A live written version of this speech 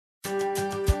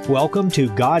welcome to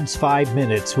God's 5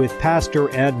 Minutes with Pastor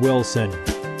Ed Wilson.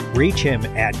 Reach him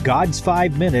at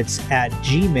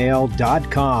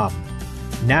gods5minutes@gmail.com.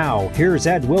 Now, here's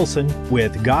Ed Wilson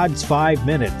with God's 5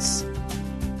 Minutes.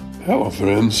 Hello,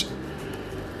 friends.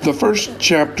 The first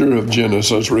chapter of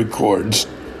Genesis records,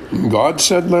 God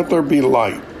said, "Let there be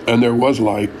light," and there was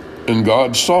light. And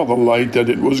God saw the light that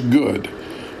it was good.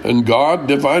 And God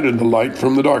divided the light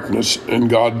from the darkness. And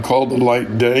God called the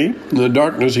light day, and the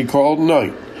darkness he called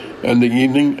night. And the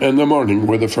evening and the morning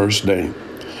were the first day.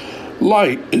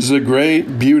 Light is the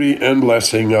great beauty and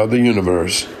blessing of the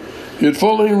universe. It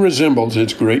fully resembles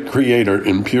its great creator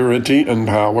in purity and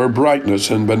power,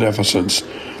 brightness and beneficence.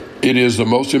 It is the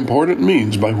most important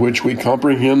means by which we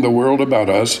comprehend the world about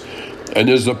us, and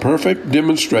is the perfect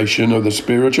demonstration of the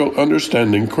spiritual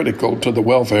understanding critical to the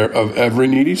welfare of every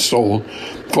needy soul,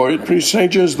 for it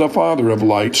presages the Father of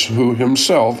lights, who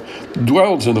himself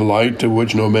dwells in a light to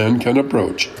which no man can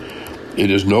approach. It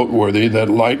is noteworthy that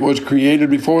light was created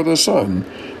before the sun.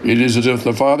 It is as if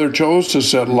the Father chose to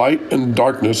set light and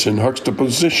darkness in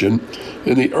juxtaposition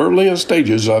in the earliest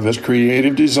stages of his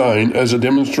creative design as a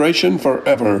demonstration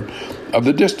forever of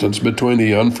the distance between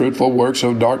the unfruitful works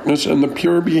of darkness and the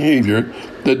pure behavior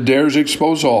that dares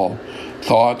expose all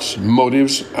thoughts,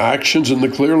 motives, actions in the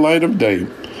clear light of day.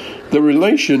 The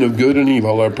relation of good and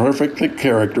evil are perfectly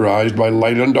characterized by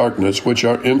light and darkness, which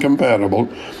are incompatible,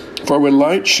 for when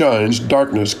light shines,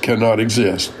 darkness cannot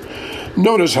exist.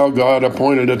 Notice how God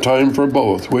appointed a time for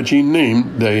both, which he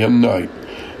named day and night.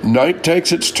 Night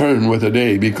takes its turn with the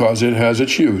day because it has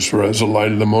its use, for as the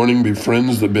light of the morning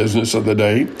befriends the business of the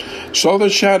day, so the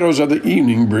shadows of the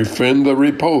evening befriend the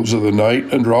repose of the night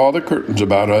and draw the curtains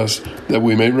about us that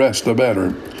we may rest the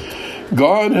better.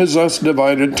 God has thus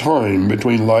divided time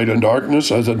between light and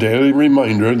darkness as a daily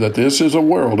reminder that this is a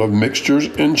world of mixtures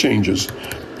and changes.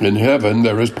 In heaven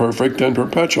there is perfect and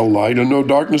perpetual light and no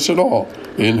darkness at all.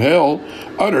 In hell,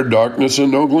 utter darkness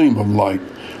and no gleam of light.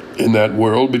 In that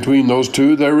world between those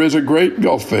two there is a great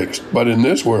gulf fixed, but in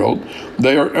this world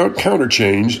they are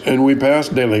counterchanged, and we pass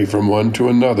daily from one to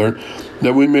another,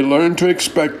 that we may learn to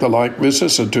expect the like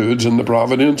vicissitudes in the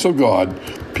providence of God,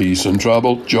 peace and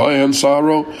trouble, joy and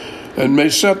sorrow, and may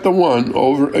set the one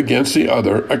over against the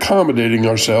other, accommodating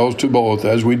ourselves to both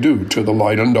as we do to the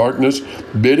light and darkness,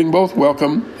 bidding both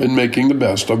welcome and making the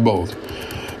best of both.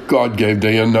 God gave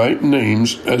day and night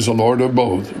names as the Lord of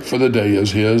both, for the day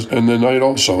is his, and the night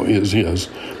also is his.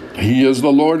 He is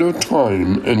the Lord of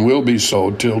time, and will be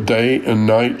so till day and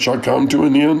night shall come to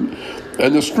an end,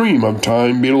 and the stream of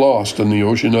time be lost in the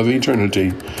ocean of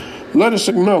eternity. Let us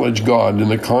acknowledge God in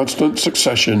the constant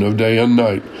succession of day and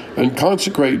night, and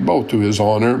consecrate both to his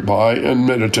honor by and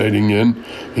meditating in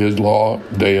his law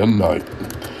day and night.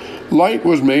 Light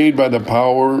was made by the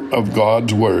power of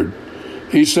God's word.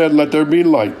 He said, "Let there be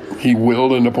light." He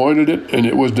willed and appointed it, and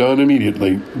it was done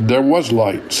immediately. There was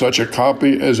light, such a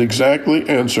copy as exactly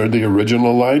answered the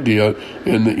original idea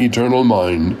in the eternal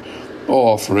mind.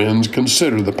 Oh, friends,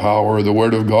 consider the power of the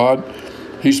Word of God.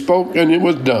 He spoke, and it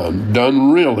was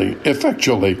done really,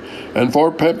 effectually, and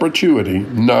for perpetuity,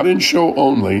 not in show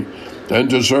only, and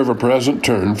to serve a present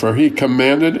turn, for he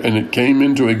commanded, and it came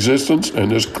into existence,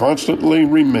 and has constantly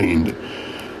remained.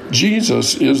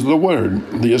 Jesus is the Word,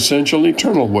 the essential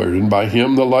eternal Word, and by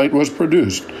him the light was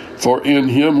produced. For in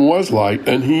him was light,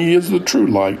 and he is the true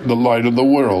light, the light of the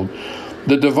world.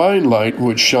 The divine light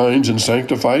which shines in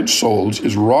sanctified souls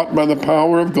is wrought by the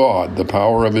power of God, the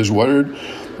power of his Word,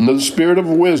 and the spirit of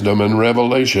wisdom and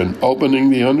revelation,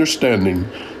 opening the understanding,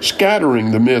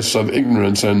 scattering the mists of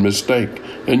ignorance and mistake,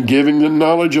 and giving the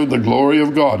knowledge of the glory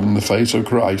of God in the face of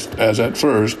Christ, as at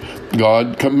first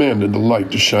God commanded the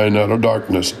light to shine out of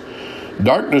darkness.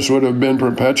 Darkness would have been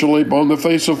perpetually upon the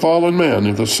face of fallen man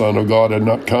if the Son of God had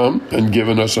not come and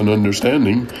given us an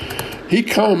understanding. He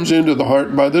comes into the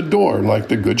heart by the door, like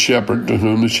the good shepherd to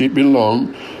whom the sheep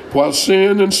belong, while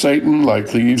sin and Satan, like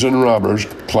thieves and robbers,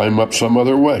 climb up some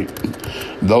other way.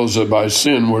 Those that by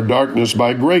sin were darkness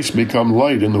by grace become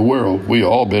light in the world. We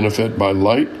all benefit by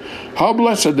light. How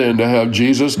blessed then to have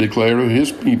Jesus declare to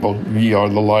his people, "Ye are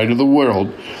the light of the world."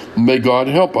 May God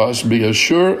help us be as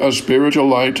sure a spiritual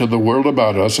light to the world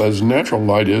about us as natural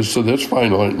light is to this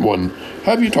finite one.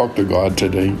 Have you talked to God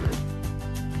today?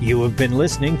 You have been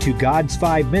listening to God's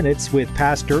 5 Minutes with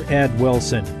Pastor Ed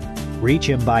Wilson. Reach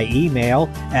him by email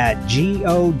at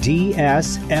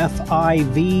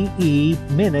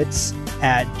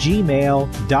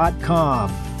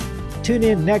godsfiveminutes@gmail.com. Tune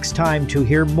in next time to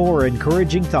hear more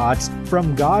encouraging thoughts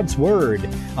from God's Word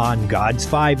on God's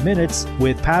 5 Minutes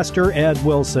with Pastor Ed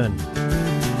Wilson.